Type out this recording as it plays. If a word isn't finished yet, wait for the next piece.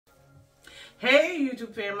Hey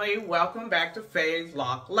YouTube family, welcome back to Faye's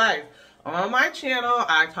Lock Life. On my channel,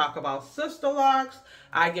 I talk about sister locks,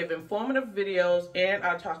 I give informative videos, and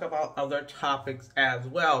I talk about other topics as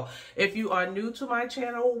well. If you are new to my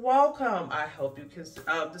channel, welcome. I hope you can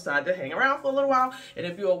decide to hang around for a little while. And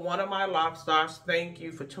if you are one of my lock stars, thank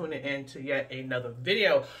you for tuning in to yet another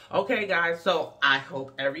video. Okay guys, so I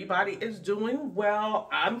hope everybody is doing well.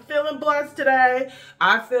 I'm feeling blessed today.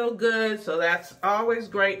 I feel good, so that's always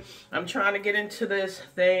great. I'm trying to get into this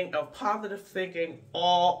thing of positive thinking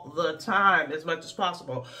all the time as much as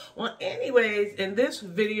possible. Well, anyways, in this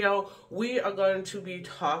video, we are going to be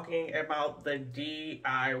talking about the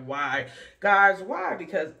DIY. Guys, why?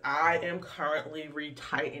 Because I am currently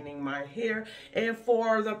retightening my hair, and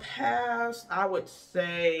for the past, I would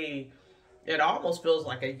say, it almost feels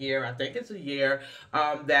like a year. I think it's a year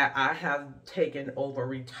that I have taken over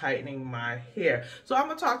retightening my hair. So I'm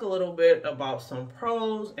going to talk a little bit about some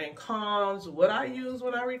pros and cons, what I use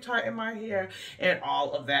when I retighten my hair, and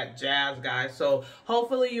all of that jazz, guys. So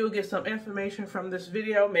hopefully you'll get some information from this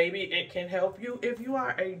video. Maybe it can help you if you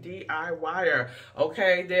are a DIYer.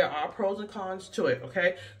 Okay, there are pros and cons to it.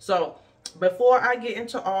 Okay, so before I get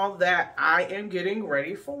into all that, I am getting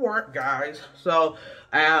ready for work, guys. So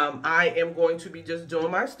I am going to be just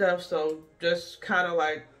doing my stuff. So just kind of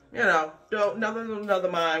like, you know, don't another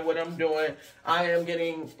mind what I'm doing. I am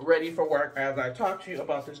getting ready for work as I talk to you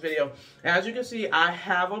about this video. As you can see, I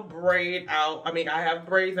have a braid out. I mean, I have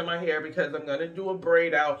braids in my hair because I'm going to do a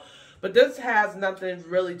braid out. But this has nothing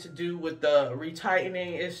really to do with the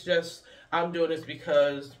retightening. It's just I'm doing this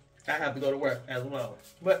because I have to go to work as well.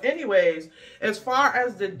 But anyways, as far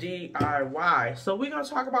as the DIY, so we're going to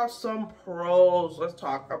talk about some pros. Let's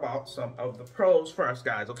talk about some of the pros first,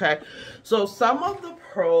 guys, okay? So some of the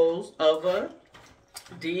pros of a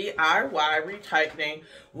DIY retightening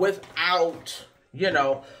without, you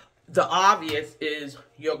know, the obvious is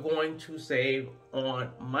you're going to save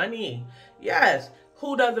on money. Yes.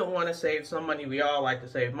 Who doesn't want to save some money? We all like to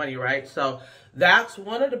save money, right? So that's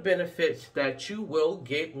one of the benefits that you will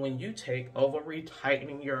get when you take over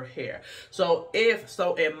retightening your hair. So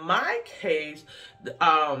in my case,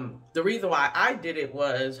 the reason why I did it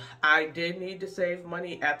was I did need to save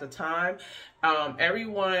money at the time.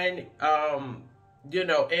 Everyone, you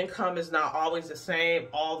know, income is not always the same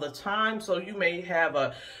all the time. So you may have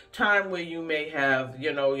a time where you may have,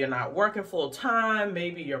 you know, you're not working full time.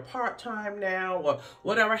 Maybe you're part-time now, or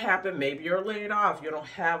whatever happened. Maybe you're laid off. You don't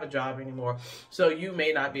have a job anymore. So you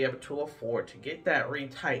may not be able to afford to get that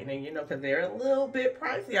retightening, you know, because they're a little bit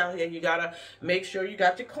pricey out here. You got to make sure you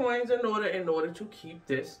got your coins in order to keep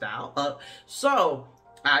this style up. So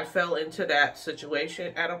I fell into that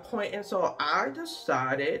situation at a point, and so I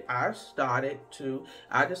decided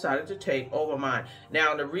to take over mine.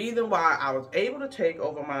 Now, the reason why I was able to take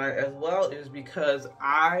over mine as well is because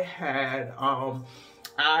I had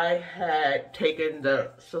taken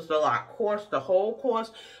the Sister Lock course, the whole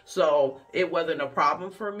course, so it wasn't a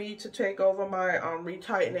problem for me to take over my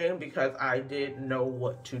retightening because I didn't know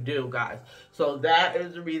what to do, guys. So that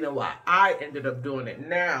is the reason why I ended up doing it.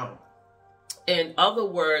 Now, in other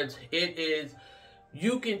words, it is,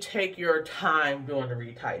 you can take your time doing the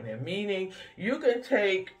retightening, meaning you can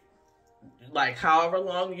take like however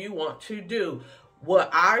long you want to do.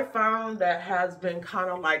 What I found that has been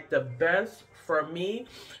kind of like the best for me,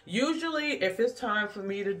 usually if it's time for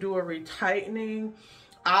me to do a retightening,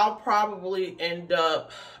 I'll probably end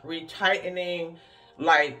up retightening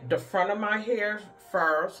like the front of my hair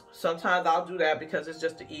first. Sometimes I'll do that because it's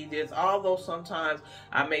just the easiest, although sometimes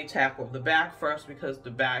I may tackle the back first because the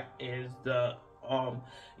back is the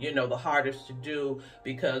you know, the hardest to do,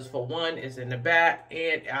 because for one, it's in the back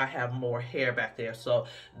and I have more hair back there. So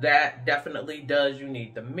that definitely does, you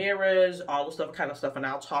need the mirrors, all the stuff, kind of stuff, and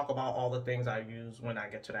I'll talk about all the things I use when I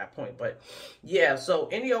get to that point. But yeah, so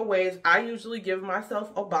anyways, I usually give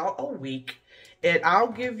myself about a week, and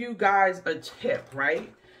I'll give you guys a tip,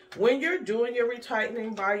 right? When you're doing your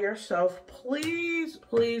retightening by yourself, please,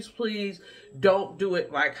 please, please don't do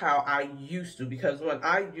it like how I used to. Because when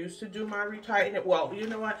I used to do my retightening, well, you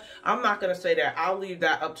know what? I'm not going to say that. I'll leave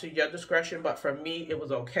that up to your discretion. But for me, it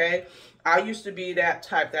was okay. I used to be that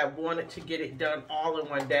type that wanted to get it done all in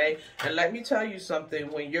one day. And let me tell you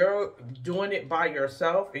something. When you're doing it by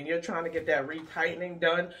yourself and you're trying to get that retightening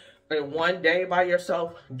done in one day by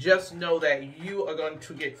yourself, just know that you are going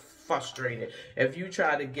to get frustrated if you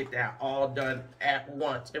try to get that all done at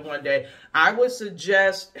once in one day. I would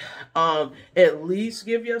suggest at least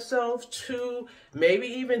give yourself 2, maybe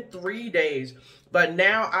even 3 days. But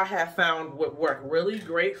now I have found what worked really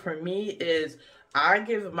great for me is I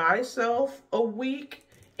give myself a week,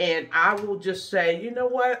 and I will just say, you know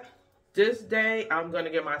what? this day, I'm going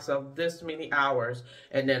to give myself this many hours,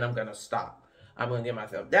 and then I'm going to stop. I'm going to give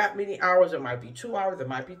myself that many hours. It might be 2 hours. It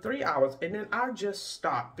might be 3 hours. And then I just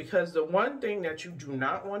stop. Because the one thing that you do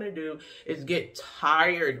not want to do is get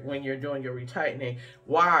tired when you're doing your retightening.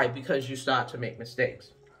 Why? Because you start to make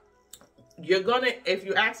mistakes. You're going to, if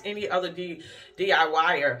you ask any other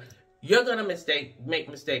DIYer, you're going to make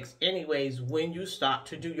mistakes anyways when you start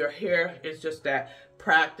to do your hair. It's just that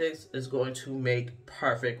practice is going to make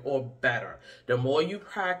perfect or better. The more you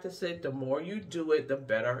practice it, the more you do it, the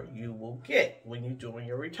better you will get when you're doing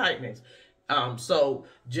your retightnings. So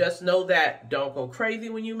just know that don't go crazy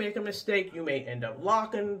when you make a mistake. You may end up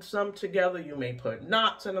locking some together. You may put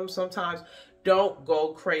knots in them sometimes. Don't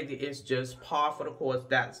go crazy. It's just par for the course.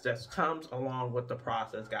 That just comes along with the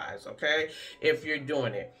process, guys, okay? If you're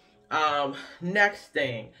doing it. Next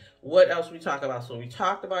thing, what else we talk about? So we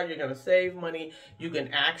talked about you're going to save money. You can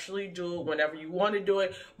actually do it whenever you want to do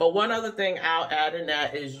it. But one other thing I'll add in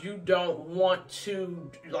that is you don't want to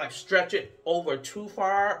like stretch it over too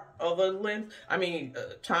far of a length.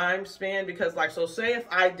 Time span, because like, so say if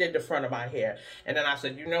I did the front of my hair and then I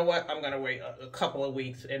said, you know what, I'm going to wait a couple of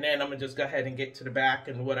weeks and then I'm going to just go ahead and get to the back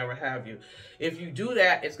and whatever have you. If you do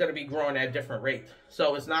that, it's going to be growing at different rates.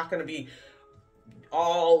 So it's not going to be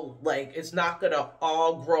it's not gonna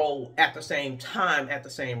all grow at the same time at the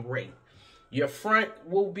same rate. Your front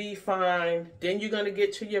will be fine, then you're gonna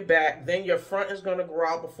get to your back, then your front is gonna grow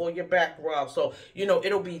out before your back grow out. So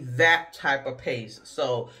it'll be that type of pace.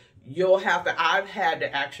 So I've had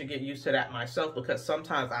to actually get used to that myself, because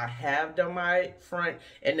sometimes I have done my front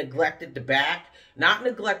and neglected the back. Not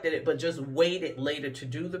neglected it, but just waited later to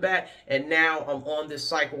do the back. And now I'm on this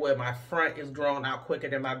cycle where my front is growing out quicker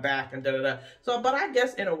than my back and da-da-da. So, but I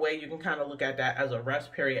guess in a way you can kind of look at that as a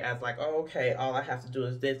rest period, as like, oh, okay, all I have to do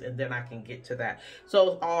is this and then I can get to that.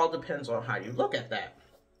 So it all depends on how you look at that.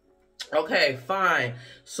 Okay, fine.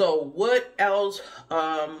 So what else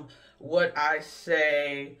would I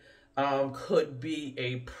say could be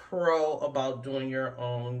a pro about doing your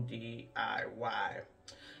own DIY?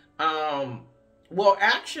 Well,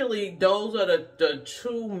 actually, those are the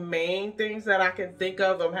two main things that I can think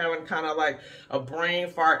of. I'm having kind of like a brain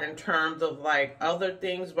fart in terms of like other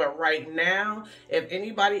things. But right now, if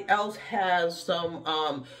anybody else has some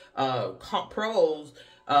pros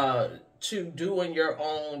to doing your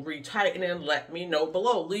own retightening, let me know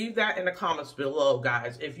below. Leave that in the comments below,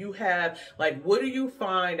 guys. If you have, like, what do you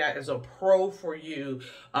find that is a pro for you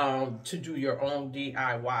to do your own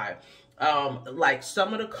DIY? Like,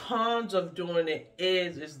 some of the cons of doing it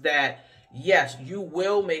is that, yes, you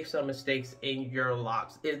will make some mistakes in your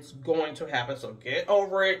locks. It's going to happen, so get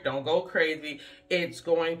over it. Don't go crazy. It's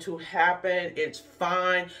going to happen. It's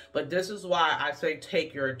fine. But this is why I say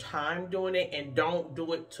take your time doing it, and don't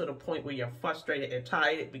do it to the point where you're frustrated and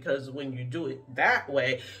tired, because when you do it that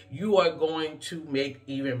way, you are going to make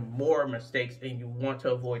even more mistakes, and you want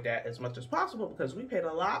to avoid that as much as possible, because we paid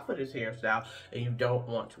a lot for this hairstyle, and you don't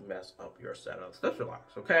want to mess up your set of sister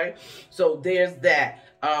locks, okay? So there's that.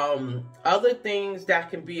 Other things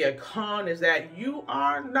that can be a con is that you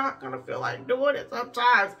are not going to feel like doing it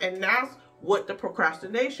sometimes, and that's where the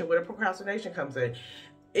procrastination comes in.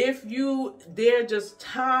 There are just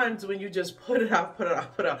times when you just put it off,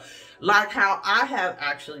 like how I have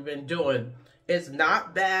actually been doing. It's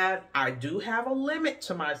not bad. I do have a limit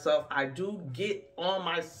to myself. I do get on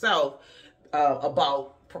myself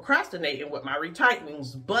about procrastinating with my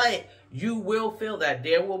retightnings, but you will feel that.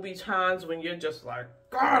 There will be times when you're just like,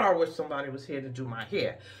 God, I wish somebody was here to do my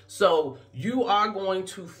hair. So you are going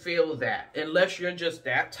to feel that, unless you're just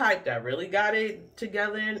that type that really got it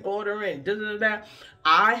together in order and da-da-da-da.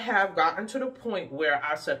 I have gotten to the point where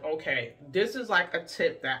I said, okay, this is like a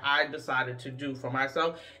tip that I decided to do for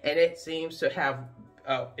myself, and it seems to have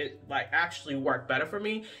it like actually worked better for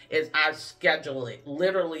me. Is I schedule it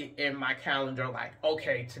literally in my calendar, like,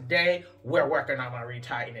 okay, today we're working on my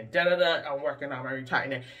retightening, I'm working on my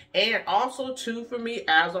retightening. And also too, for me,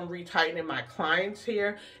 as I'm retightening my clients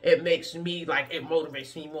here, it makes me like, it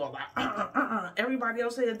motivates me more, like everybody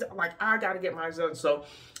else here, like, I gotta get mine done. So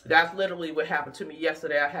that's literally what happened to me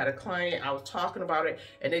yesterday. I had a client, I was talking about it,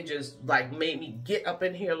 and it just like made me get up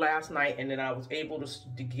in here last night, and then I was able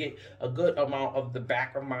to get a good amount of the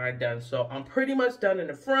back of mine done. So I'm pretty much done in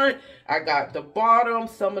the front. I got the bottom,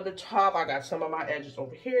 some of the top, I got some of my edges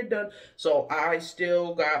over here done. So I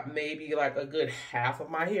still got maybe like a good half of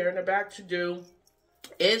my hair in the back to do.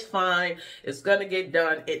 It's fine. It's going to get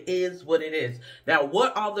done. It is what it is. Now,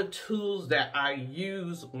 what are the tools that I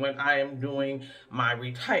use when I am doing my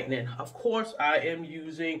retightening? Of course, I am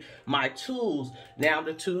using my tools. Now,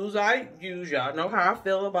 the tools I use, y'all know how I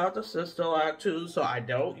feel about the Sister Lock tools, so I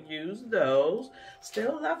don't use those.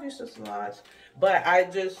 Still love you, Sister Locks. But I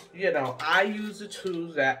just, you know, I use the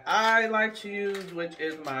tools that I like to use, which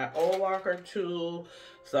is my O-Locker tool.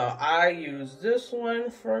 So I use this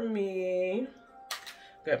one for me.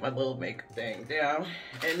 Got my little makeup thing down.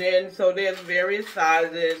 And then, so there's various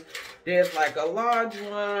sizes. There's like a large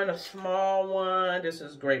one, a small one. This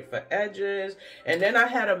is great for edges. And then I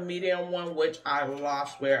had a medium one, which I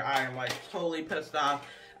lost, where I am like totally pissed off.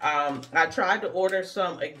 I tried to order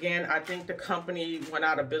some. Again, I think the company went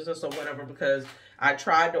out of business or whatever, because I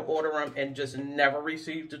tried to order them and just never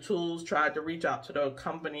received the tools. Tried to reach out to the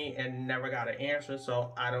company and never got an answer.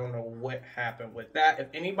 So I don't know what happened with that. If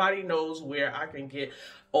anybody knows where I can get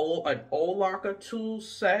an O-Locker tool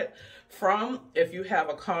set from, if you have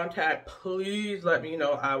a contact, please let me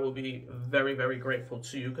know. I will be very, very grateful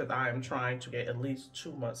to you, because I am trying to get at least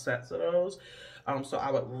 2 more sets of those. So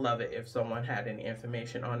I would love it if someone had any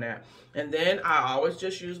information on that. And then I always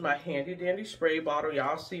just use my handy dandy spray bottle.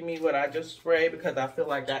 Y'all see me what I just spray, because I feel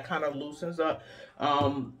like that kind of loosens up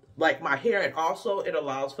like my hair, and also it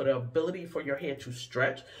allows for the ability for your hair to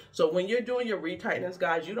stretch. So when you're doing your retightenings,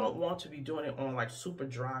 guys, you don't want to be doing it on like super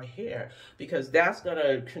dry hair, because that's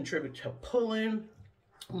gonna contribute to pulling,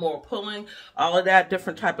 more pulling, all of that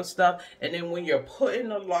different type of stuff. And then when you're putting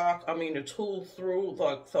the tool through,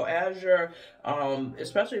 like, so as you're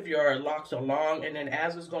especially if your locks are long, and then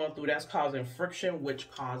as it's going through, that's causing friction, which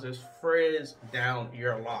causes frizz down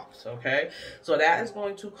your locks. Okay, so that is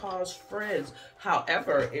going to cause frizz.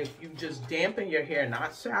 However, if you just dampen your hair,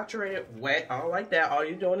 not saturated, wet, all like that, all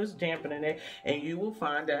you're doing is dampening it, and you will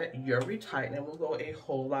find that your retightening will go a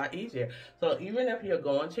whole lot easier. So even if you're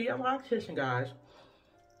going to your loctician, guys,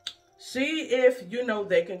 see if, you know,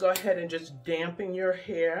 they can go ahead and just dampen your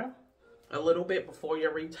hair a little bit before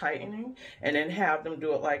you're retightening, and then have them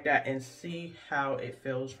do it like that and see how it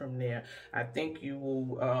feels from there. I think you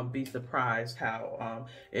will be surprised how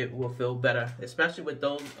it will feel better, especially with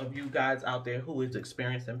those of you guys out there who is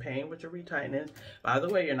experiencing pain with your retightening. By the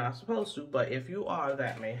way, you're not supposed to, but if you are,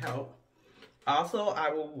 that may help. Also,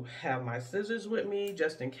 I will have my scissors with me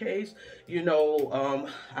just in case. You know,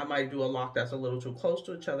 I might do a lock that's a little too close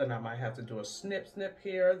to each other, and I might have to do a snip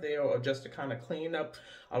here or there, or just to kind of clean up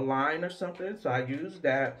a line or something. So I use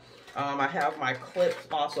that. I have my clips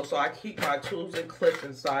also, so I keep my tools and clips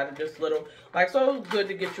inside of this little, like, so it's good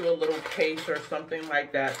to get you a little case or something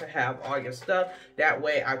like that to have all your stuff. That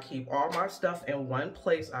way I keep all my stuff in one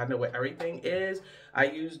place. I know where everything is. I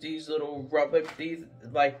use these little rubber, these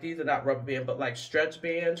are not rubber band, but like stretch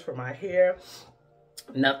bands for my hair.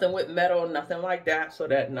 Nothing with metal, nothing like that, so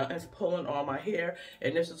that nothing's pulling on my hair.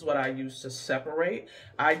 And this is what I use to separate.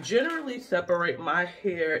 I generally separate my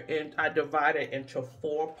hair, and I divide it into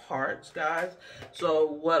 4 parts, guys. So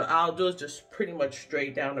what I'll do is just pretty much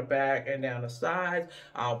straight down the back and down the sides.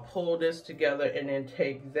 I'll pull this together and then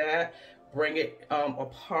take that, bring it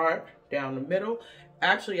apart down the middle.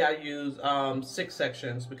 Actually, I use 6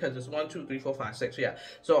 sections, because it's 1, 2, 3, 4, 5, 6. Yeah.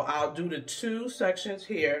 So I'll do the 2 sections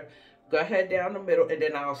here, go ahead down the middle, and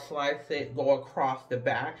then I'll slice it, go across the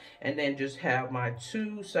back, and then just have my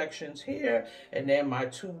 2 sections here, and then my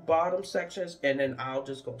 2 bottom sections, and then I'll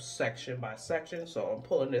just go section by section. So I'm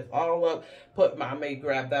pulling this all up, I may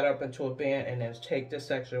grab that up into a band, and then take this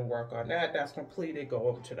section, work on that. That's completed. Go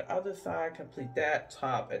over to the other side, complete that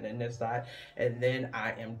top, and then this side, and then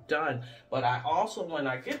I am done. But I also, when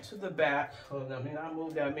I get to the back, hold on, I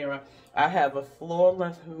move that mirror. I have a floor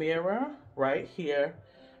length mirror right here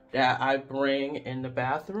that I bring in the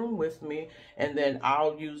bathroom with me, and then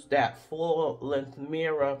I'll use that floor length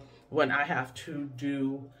mirror when I have to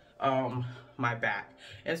do my back.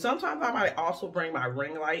 And sometimes I might also bring my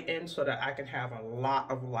ring light in so that I can have a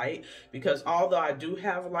lot of light, because although I do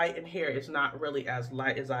have light in here, it's not really as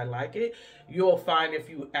light as I like it. You'll find if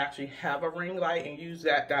you actually have a ring light and use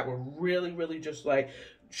that, that will really, really just like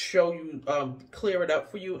show you, clear it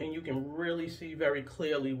up for you, and you can really see very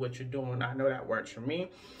clearly what you're doing. I know that works for me.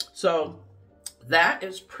 So that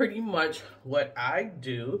is pretty much what I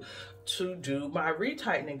do to do my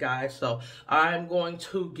retightening, guys. So I'm going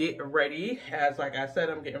to get ready. As like I said,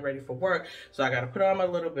 I'm getting ready for work, so I got to put on my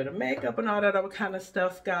little bit of makeup and all that other kind of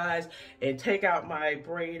stuff, guys, and take out my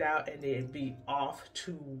braid out, and then be off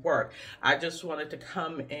to work. I just wanted to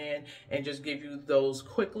come in and just give you those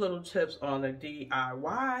quick little tips on the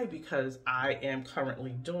DIY, because I am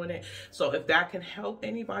currently doing it. So if that can help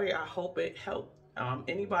anybody, I hope it helped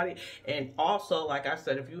anybody. And also, like I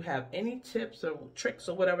said, if you have any tips or tricks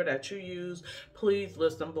or whatever that you use, please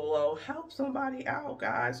list them below. Help somebody out,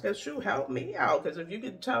 guys, because you help me out. Because if you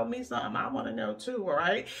can tell me something, I want to know too, all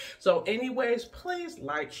right? So anyways, please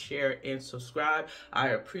like, share, and subscribe. I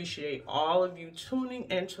appreciate all of you tuning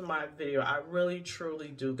into my video. I really, truly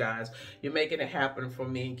do, guys. You're making it happen for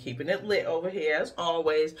me and keeping it lit over here as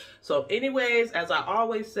always. So anyways, as I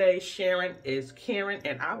always say, sharing is caring,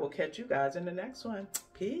 and I will catch you guys in the next one.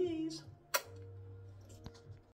 Peace.